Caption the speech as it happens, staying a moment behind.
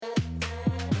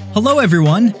Hello,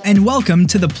 everyone, and welcome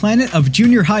to the Planet of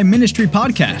Junior High Ministry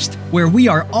podcast, where we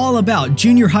are all about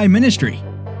junior high ministry.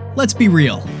 Let's be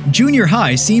real, junior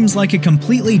high seems like a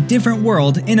completely different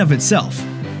world in of itself.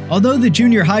 Although the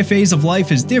junior high phase of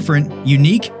life is different,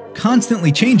 unique,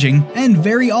 constantly changing, and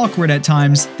very awkward at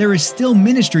times, there is still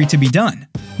ministry to be done.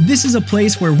 This is a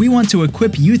place where we want to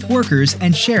equip youth workers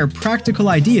and share practical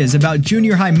ideas about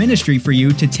junior high ministry for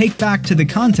you to take back to the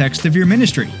context of your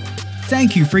ministry.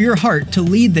 Thank you for your heart to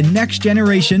lead the next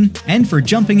generation and for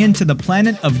jumping into the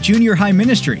planet of junior high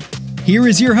ministry. Here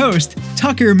is your host,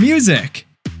 Tucker Music.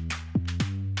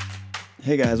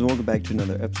 Hey guys, welcome back to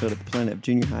another episode of the Planet of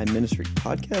Junior High Ministry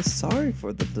podcast. Sorry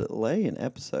for the delay in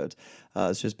episodes.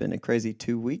 It's just been a crazy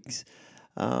 2 weeks.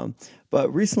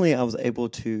 But recently I was able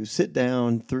to sit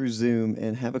down through Zoom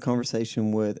and have a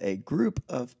conversation with a group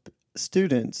of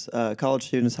students, college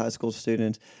students, high school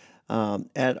students,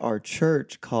 at our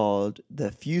church called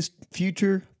the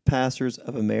Future Pastors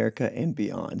of America and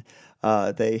Beyond.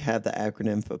 They have the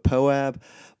acronym for POAB,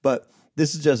 but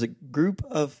this is just a group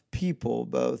of people,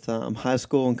 both high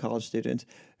school and college students,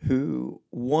 who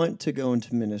want to go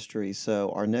into ministry.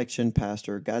 So our next gen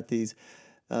pastor got these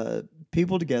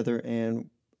people together and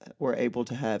were able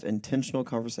to have intentional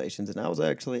conversations. And I was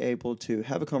actually able to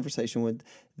have a conversation with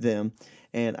them.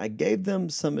 And I gave them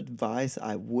some advice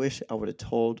I wish I would have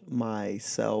told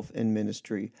myself in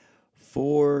ministry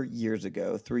 3 years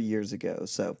ago.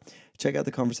 So check out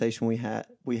the conversation we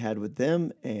had with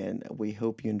them, and we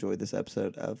hope you enjoyed this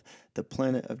episode of the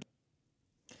Planet of.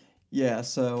 Yeah,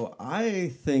 so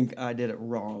I think I did it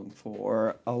wrong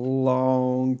for a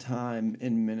long time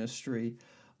in ministry.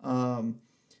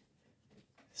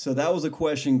 So that was a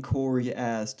question Corey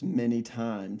asked many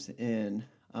times in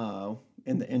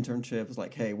the internship. It's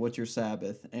like, hey, what's your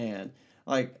Sabbath? And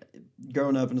like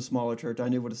growing up in a smaller church, I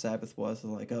knew what a Sabbath was. I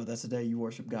was like, oh, that's the day you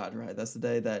worship God, right? That's the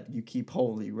day that you keep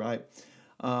holy, right?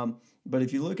 But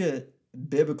if you look at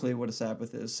biblically what a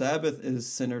Sabbath is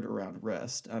centered around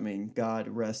rest. I mean, God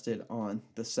rested on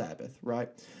the Sabbath, right?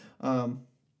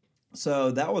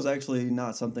 So that was actually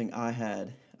not something I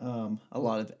had a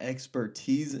lot of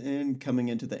expertise in coming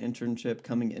into the internship,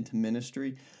 coming into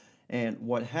ministry. And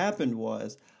what happened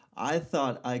was I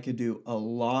thought I could do a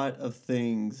lot of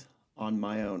things on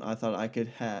my own. I thought I could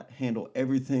handle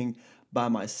everything by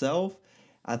myself.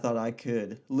 I thought I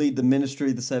could lead the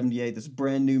ministry, the 78, this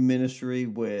brand new ministry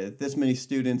with this many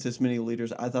students, this many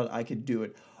leaders. I thought I could do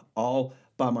it all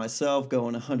by myself,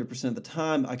 going 100% of the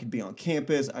time. I could be on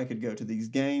campus. I could go to these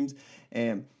games.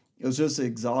 And it was just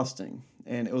exhausting.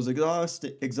 And it was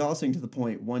exhausting to the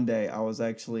point one day I was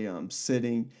actually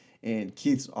sitting in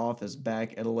Keith's office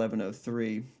back at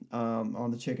 1103 on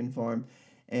the chicken farm.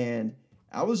 And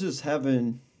I was just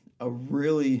having a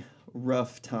really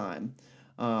rough time.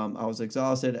 I was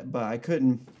exhausted, but I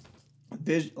couldn't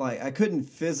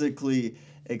physically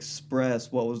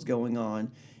express what was going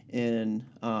on in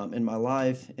my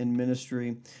life, in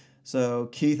ministry. So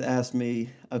Keith asked me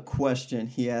a question.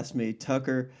 He asked me,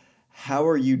 Tucker, how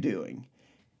are you doing?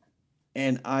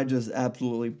 And I just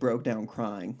absolutely broke down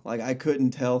crying. Like I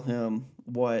couldn't tell him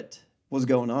what was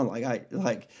going on.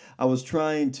 I was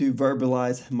trying to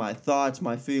verbalize my thoughts,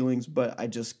 my feelings, but I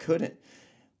just couldn't.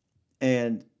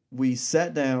 And we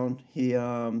sat down. He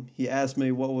asked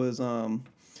me what was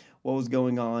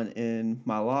going on in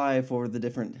my life or the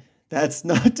different. That's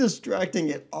not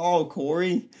distracting at all,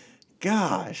 Corey.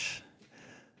 Gosh.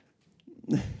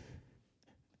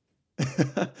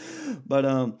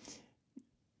 But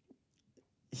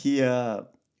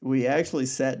we actually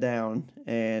sat down,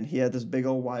 and he had this big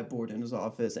old whiteboard in his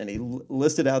office, and he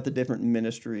listed out the different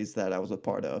ministries that I was a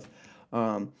part of.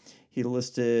 He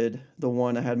listed the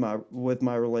one I had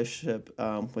my relationship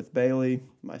with Bailey,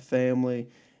 my family,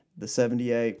 the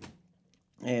 78,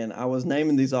 and I was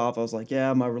naming these off. I was like,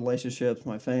 yeah, my relationships,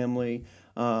 my family,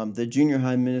 the junior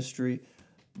high ministry.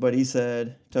 But he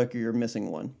said, Tucker, you're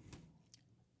missing one.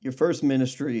 Your first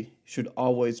ministry should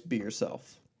always be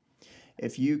yourself.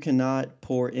 If you cannot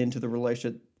pour into the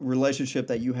relationship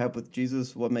that you have with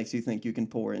Jesus, what makes you think you can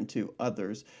pour into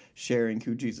others sharing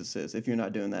who Jesus is if you're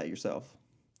not doing that yourself?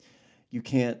 You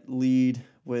can't lead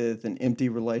with an empty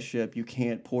relationship. You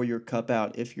can't pour your cup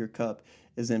out if your cup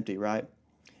is empty, right?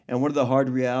 And one of the hard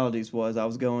realities was I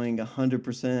was going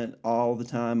 100% all the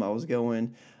time. I was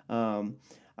doing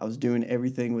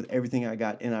everything with everything I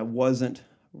got, and I wasn't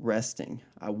resting.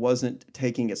 I wasn't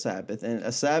taking a Sabbath. And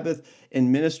a Sabbath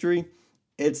in ministry,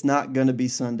 it's not going to be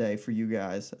Sunday for you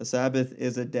guys. A Sabbath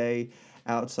is a day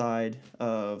outside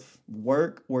of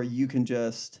work where you can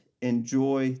just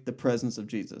enjoy the presence of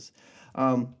Jesus.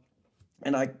 And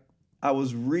I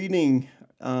was reading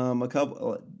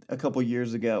a a couple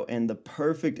years ago, and the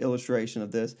perfect illustration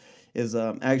of this is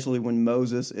actually when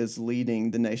Moses is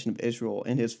leading the nation of Israel,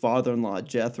 and his father-in-law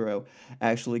Jethro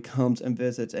actually comes and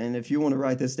visits. And if you want to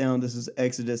write this down, this is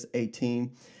Exodus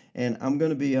 18, and I'm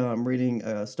going to be reading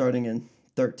starting in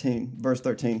verse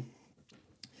 13.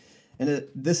 And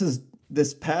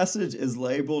this passage is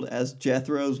labeled as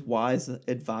Jethro's wise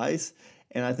advice,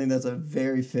 and I think that's a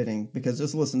very fitting, because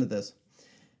just listen to this.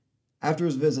 After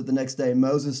his visit the next day,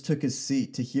 Moses took his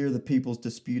seat to hear the people's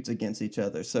disputes against each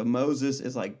other. So Moses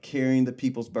is like carrying the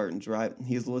people's burdens, right?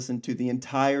 He's listened to the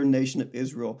entire nation of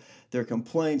Israel, their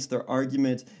complaints, their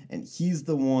arguments, and he's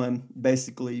the one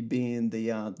basically being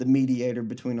the mediator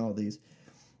between all these.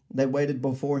 They waited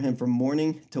before him from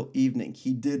morning till evening.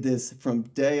 He did this from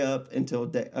day up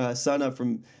until sun up,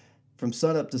 from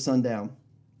sun up to sundown.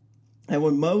 And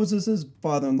when Moses'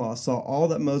 father-in-law saw all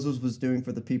that Moses was doing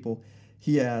for the people,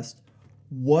 he asked,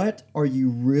 "What are you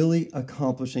really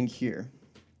accomplishing here?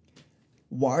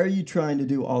 Why are you trying to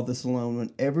do all this alone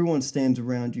when everyone stands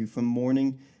around you from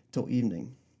morning till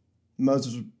evening?"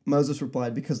 Moses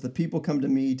replied, "Because the people come to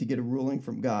me to get a ruling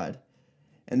from God."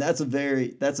 And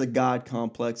that's a God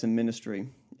complex in ministry,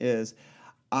 is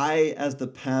I, as the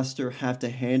pastor, have to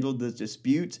handle the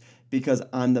disputes because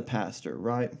I'm the pastor,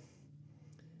 right?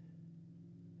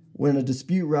 When a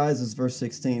dispute rises, verse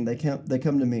 16, they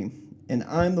come to me, and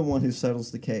I'm the one who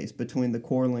settles the case between the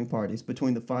quarreling parties,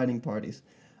 between the fighting parties.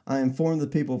 I inform the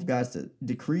people of God's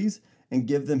decrees and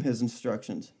give them his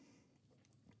instructions.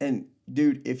 And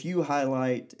dude, if you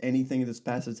highlight anything in this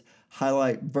passage,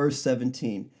 highlight verse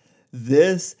 17.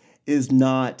 This is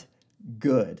not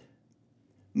good.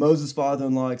 Moses'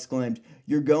 father-in-law exclaimed,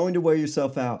 "You're going to wear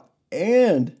yourself out,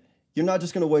 and you're not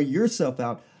just going to wear yourself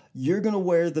out, you're going to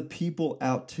wear the people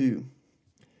out too.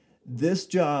 This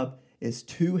job is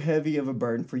too heavy of a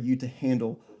burden for you to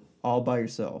handle all by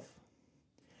yourself.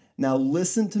 Now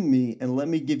listen to me and let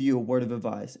me give you a word of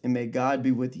advice, and may God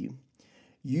be with you.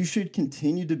 You should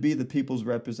continue to be the people's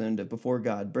representative before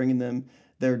God, bringing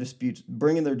their disputes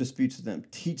to them.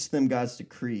 Teach them God's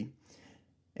decree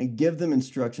and give them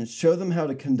instructions. Show them how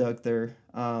to conduct their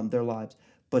lives.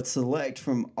 But select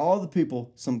from all the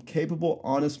people some capable,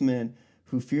 honest men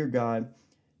who fear God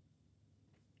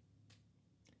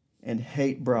and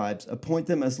hate bribes. Appoint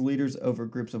them as leaders over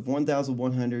groups of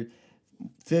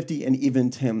 1,150 and even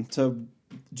 10. So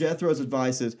Jethro's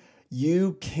advice is,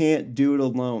 you can't do it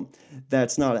alone.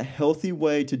 That's not a healthy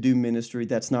way to do ministry.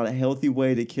 That's not a healthy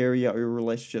way to carry out your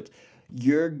relationships.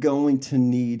 You're going to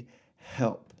need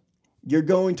help. You're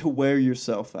going to wear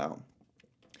yourself out.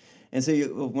 And so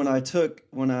when I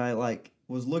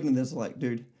was looking at this,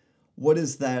 dude, what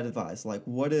is that advice?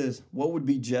 What would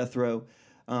be Jethro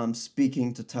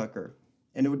speaking to Tucker?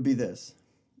 And it would be this,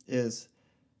 is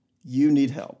you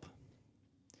need help.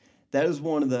 That is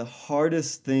one of the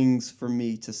hardest things for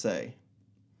me to say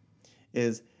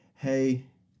is, hey,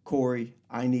 Corey,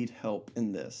 I need help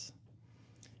in this.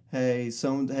 Hey,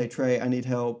 Trey, I need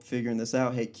help figuring this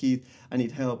out. Hey, Keith, I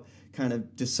need help kind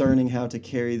of discerning how to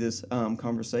carry this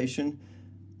conversation,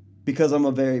 because I'm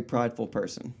a very prideful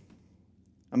person.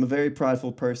 And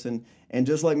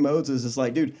just like Moses, it's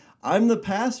like, dude, I'm the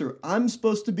pastor. I'm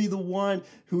supposed to be the one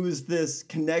who is this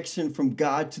connection from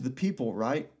God to the people,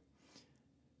 right?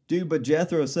 Dude, but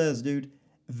Jethro says, dude,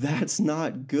 that's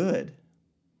not good.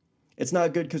 It's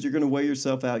not good because you're going to wear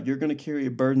yourself out. You're going to carry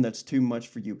a burden that's too much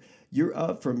for you. You're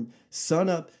up from sun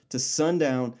up to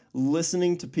sundown,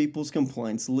 listening to people's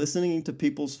complaints, listening to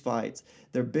people's fights,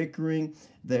 their bickering,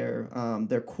 their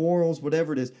quarrels,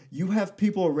 whatever it is. You have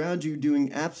people around you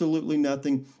doing absolutely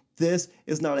nothing. This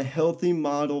is not a healthy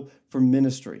model for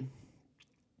ministry.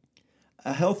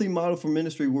 A healthy model for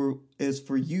ministry is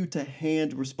for you to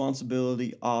hand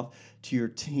responsibility off to your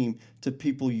team, to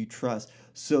people you trust,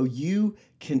 so you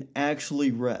can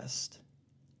actually rest.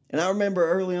 And I remember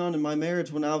early on in my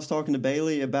marriage when I was talking to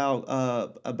Bailey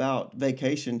about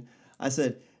vacation, I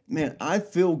said, man, I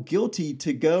feel guilty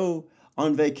to go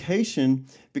on vacation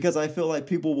because I feel like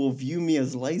people will view me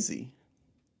as lazy.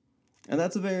 And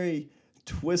that's a very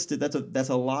twisted, that's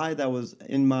a lie that was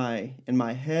in my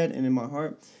head and in my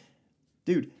heart.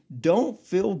 Dude, don't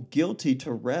feel guilty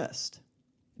to rest.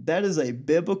 That is a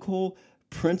biblical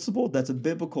principle. That's a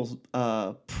biblical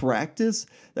practice.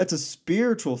 That's a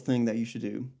spiritual thing that you should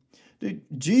do. Dude,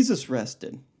 Jesus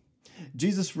rested.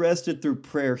 Jesus rested through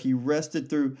prayer. He rested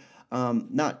through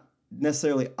not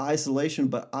necessarily isolation,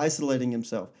 but isolating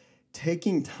himself,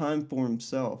 taking time for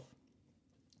himself.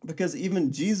 Because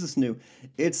even Jesus knew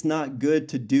it's not good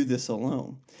to do this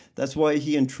alone. That's why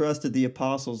he entrusted the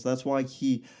apostles. That's why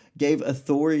he gave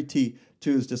authority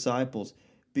to his disciples.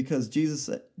 because Jesus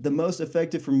said the most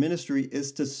effective for ministry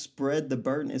is to spread the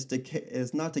burden,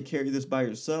 is not to carry this by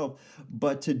yourself,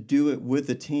 but to do it with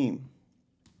a team.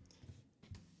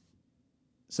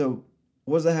 So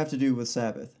what does that have to do with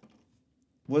Sabbath?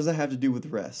 What does that have to do with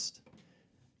rest?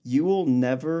 You will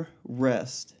never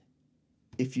rest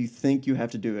if you think you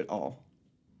have to do it all.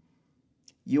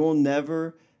 You'll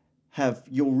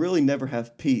really never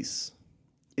have peace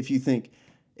if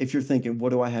you're thinking, what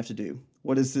do I have to do?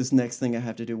 What is this next thing I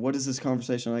have to do? What is this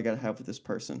conversation I got to have with this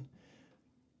person?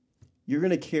 You're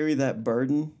going to carry that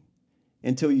burden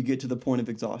until you get to the point of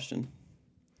exhaustion.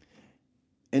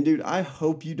 And dude, I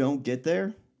hope you don't get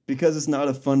there, because it's not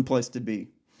a fun place to be.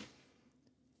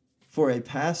 For a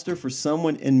pastor, for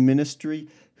someone in ministry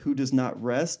who does not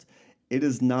rest, it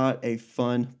is not a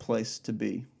fun place to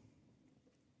be.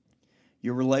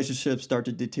 Your relationships start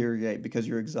to deteriorate because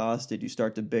you're exhausted. You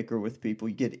start to bicker with people.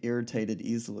 You get irritated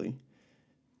easily.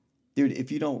 Dude,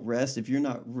 if you don't rest, if you're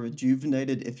not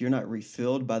rejuvenated, if you're not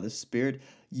refilled by the Spirit,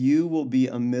 you will be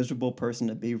a miserable person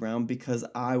to be around, because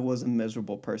I was a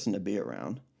miserable person to be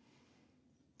around.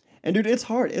 And dude, it's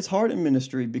hard. It's hard in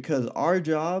ministry, because our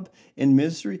job in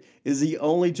ministry is the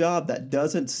only job that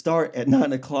doesn't start at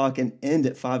 9 o'clock and end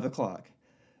at 5 o'clock.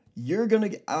 I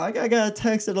got a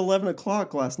text at 11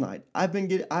 o'clock last night.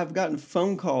 I've gotten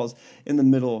phone calls in the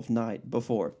middle of night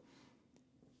before.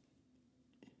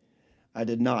 I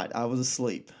did not. I was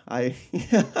asleep. I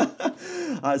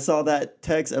saw that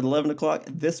text at 11 o'clock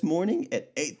this morning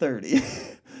at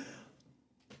 8:30.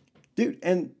 Dude,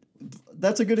 and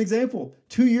that's a good example.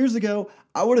 2 years ago,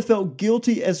 I would have felt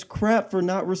guilty as crap for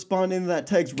not responding to that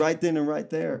text right then and right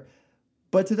there.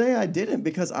 But today I didn't,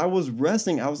 because I was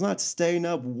resting. I was not staying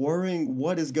up worrying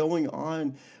what is going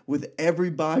on with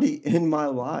everybody in my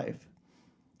life.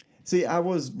 See, I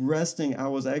was resting. I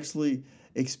was actually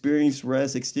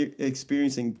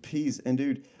experiencing peace. And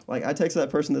dude, like, I texted that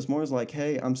person this morning, I was like,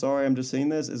 hey, I'm sorry, I'm just seeing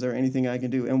this. Is there anything I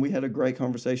can do? And we had a great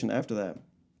conversation after that.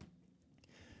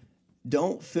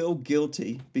 Don't feel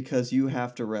guilty because you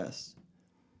have to rest.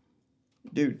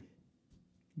 Dude,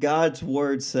 God's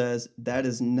word says that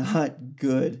is not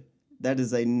good.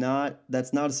 That's not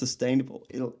a sustainable.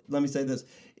 Let me say this.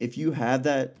 If you have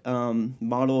that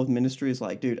model of ministry, it's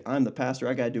like, dude, I'm the pastor.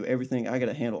 I got to do everything. I got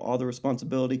to handle all the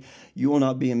responsibility. You will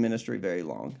not be in ministry very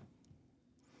long.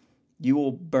 You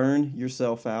will burn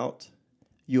yourself out.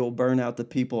 You'll burn out the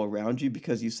people around you,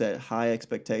 because you set high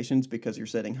expectations, because you're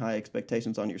setting high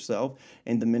expectations on yourself.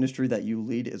 And the ministry that you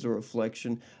lead is a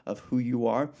reflection of who you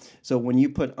are. So when you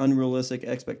put unrealistic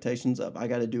expectations of, I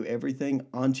got to do everything,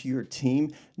 onto your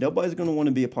team, nobody's going to want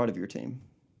to be a part of your team,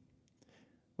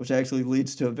 which actually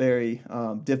leads to a very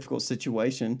difficult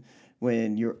situation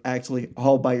when you're actually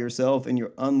all by yourself and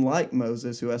you're unlike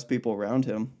Moses, who has people around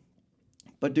him.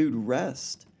 But dude,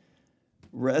 rest.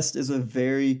 Rest is a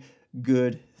very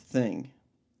good thing.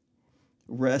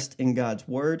 Rest in God's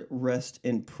word, rest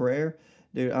in prayer.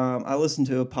 Dude, I listened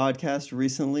to a podcast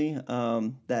recently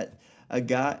that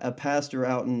a pastor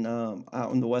out in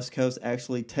the West Coast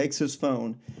actually takes his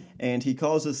phone, and he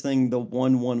calls this thing the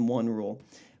 1-1-1 rule.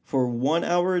 For 1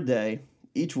 hour a day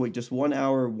each week, just 1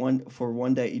 hour for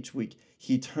one day each week,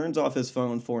 he turns off his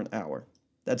phone for an hour.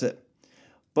 That's it.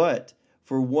 But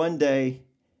for one day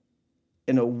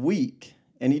in a week,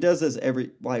 and he does this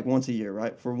once a year,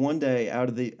 right? For one day out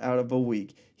of a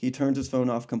week, he turns his phone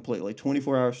off completely,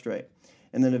 24 hours straight.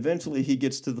 And then eventually he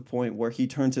gets to the point where he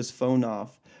turns his phone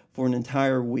off for an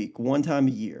entire week, one time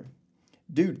a year.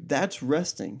 Dude, that's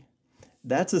resting.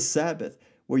 That's a Sabbath,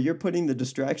 where you're putting the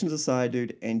distractions aside,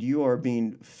 dude, and you are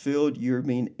being filled, you're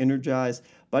being energized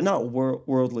by not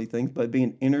worldly things, but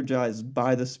being energized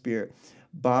by the Spirit,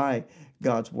 by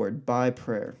God's word, by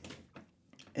prayer.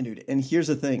 And dude, and here's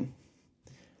the thing.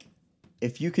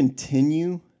 If you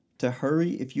continue to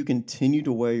hurry, if you continue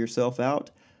to wear yourself out,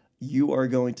 you are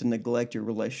going to neglect your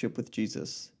relationship with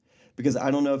Jesus. Because I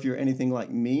don't know if you're anything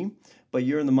like me, but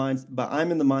I'm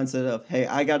in the mindset of, hey,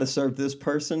 I got to serve this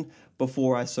person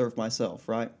before I serve myself,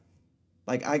 right?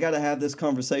 Like, I got to have this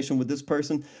conversation with this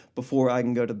person before I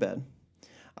can go to bed.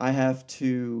 I have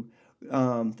to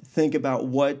think about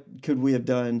what could we have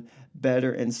done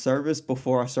better in service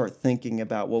before I start thinking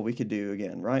about what we could do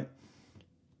again, right?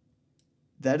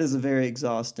 That is a very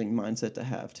exhausting mindset to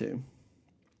have too.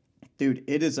 Dude,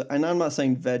 it is, and I'm not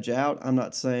saying veg out. I'm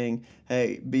not saying,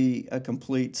 hey, be a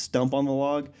complete stump on the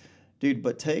log. Dude,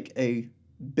 but take a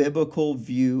biblical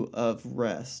view of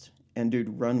rest and,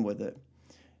 dude, run with it.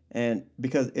 And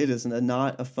because it is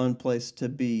not a fun place to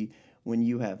be when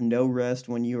you have no rest,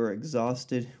 when you are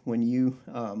exhausted, when you're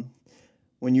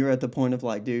at the point of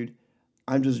like, dude,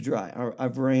 I'm just dry.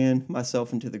 I've ran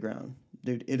myself into the ground.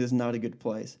 dude, it is not a good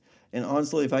place. And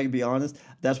honestly, if I could be honest,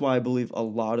 that's why I believe a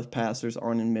lot of pastors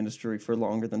aren't in ministry for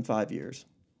longer than 5 years.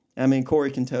 I mean,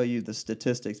 Corey can tell you the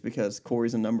statistics because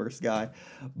Corey's a numbers guy.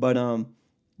 But,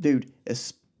 dude,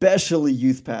 especially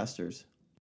youth pastors.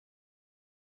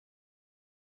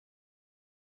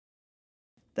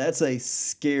 That's a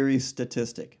scary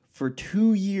statistic. For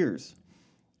 2 years,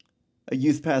 a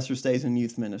youth pastor stays in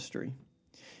youth ministry.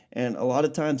 And a lot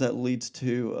of times that leads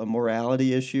to a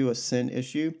morality issue, a sin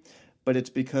issue, but it's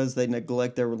because they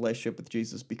neglect their relationship with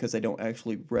Jesus because they don't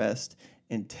actually rest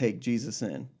and take Jesus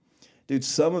in. Dude,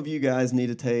 some of you guys need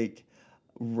to take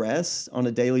rest on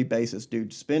a daily basis,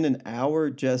 dude. Spend an hour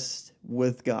just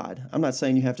with God. I'm not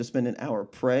saying you have to spend an hour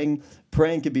praying.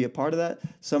 Praying could be a part of that.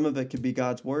 Some of it could be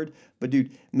God's word. But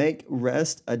dude, make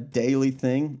rest a daily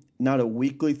thing, not a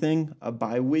weekly thing, a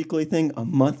bi-weekly thing, a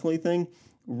monthly thing.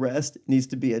 Rest needs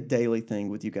to be a daily thing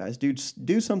with you guys. Dude,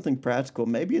 do something practical.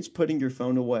 Maybe it's putting your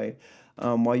phone away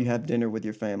while you have dinner with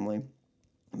your family.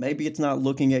 Maybe it's not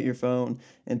looking at your phone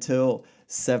until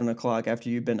 7 o'clock after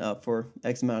you've been up for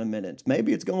X amount of minutes.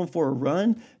 Maybe it's going for a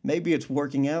run. Maybe it's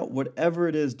working out. Whatever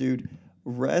it is, dude,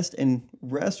 rest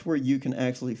where you can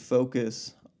actually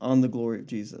focus on the glory of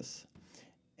Jesus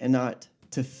and not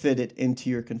to fit it into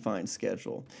your confined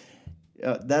schedule.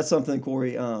 That's something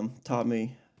Corey taught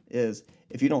me is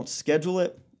if you don't schedule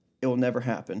it, it will never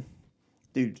happen.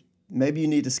 Dude, maybe you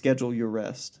need to schedule your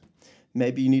rest.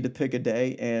 Maybe you need to pick a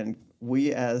day, and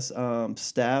we as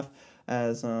staff,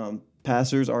 as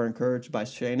pastors are encouraged by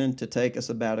Shannon to take a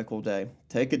sabbatical day.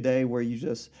 Take a day where you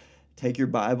just take your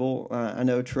Bible. I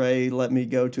know Trey let me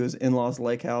go to his in-laws'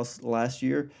 lake house last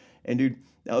year, and dude,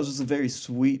 that was just a very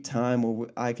sweet time where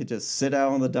I could just sit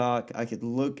out on the dock. I could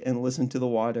look and listen to the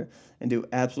water and do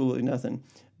absolutely nothing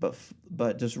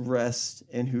but just rest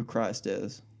in who Christ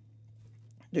is.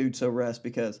 Dude, so rest,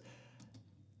 because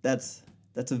that's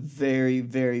a very,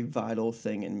 very vital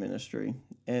thing in ministry.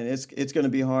 And it's going to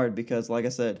be hard because, like I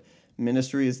said,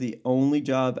 ministry is the only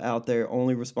job out there,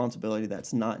 only responsibility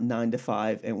that's not 9 to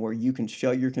 5 and where you can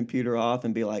shut your computer off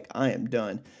and be like, I am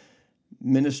done.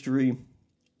 Ministry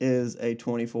is a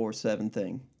 24/7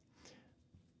 thing.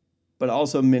 But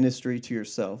also ministry to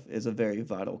yourself is a very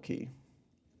vital key.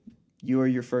 You are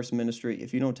your first ministry.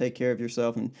 If you don't take care of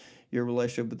yourself and your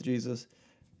relationship with Jesus,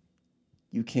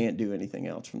 you can't do anything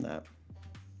else from that.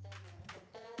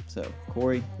 So,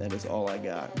 Corey, that is all I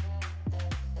got.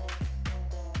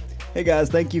 Hey guys,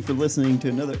 thank you for listening to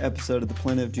another episode of the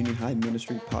Planet of Junior High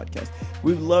Ministry podcast.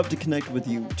 We would love to connect with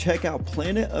you. Check out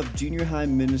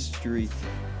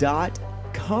planetofjuniorhighministry.com.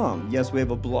 Yes, we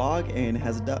have a blog and it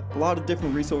has a lot of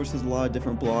different resources, a lot of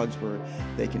different blogs where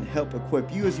they can help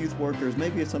equip you as youth workers.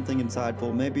 Maybe it's something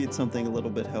insightful, maybe it's something a little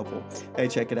bit helpful. Hey,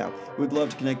 check it out. We'd love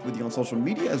to connect with you on social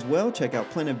media as well. Check out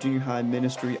Planet of Junior High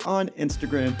Ministry on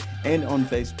Instagram and on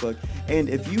Facebook. And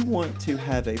if you want to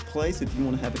have a place, if you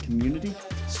want to have a community,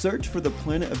 search for the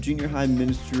Planet of Junior High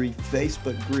Ministry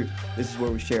Facebook group. This is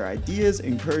where we share ideas,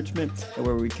 encouragement, and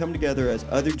where we come together as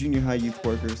other junior high youth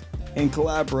workers and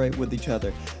collaborate with each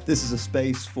other. This is a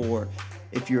space for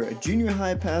if you're a junior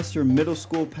high pastor, middle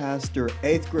school pastor,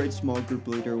 8th grade small group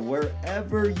leader,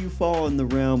 wherever you fall in the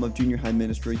realm of junior high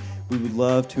ministry, we would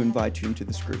love to invite you into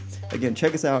this group. Again,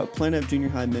 check us out at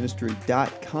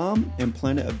planetofjuniorhighministry.com and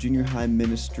Planet of Junior High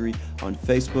Ministry on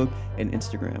Facebook and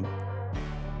Instagram.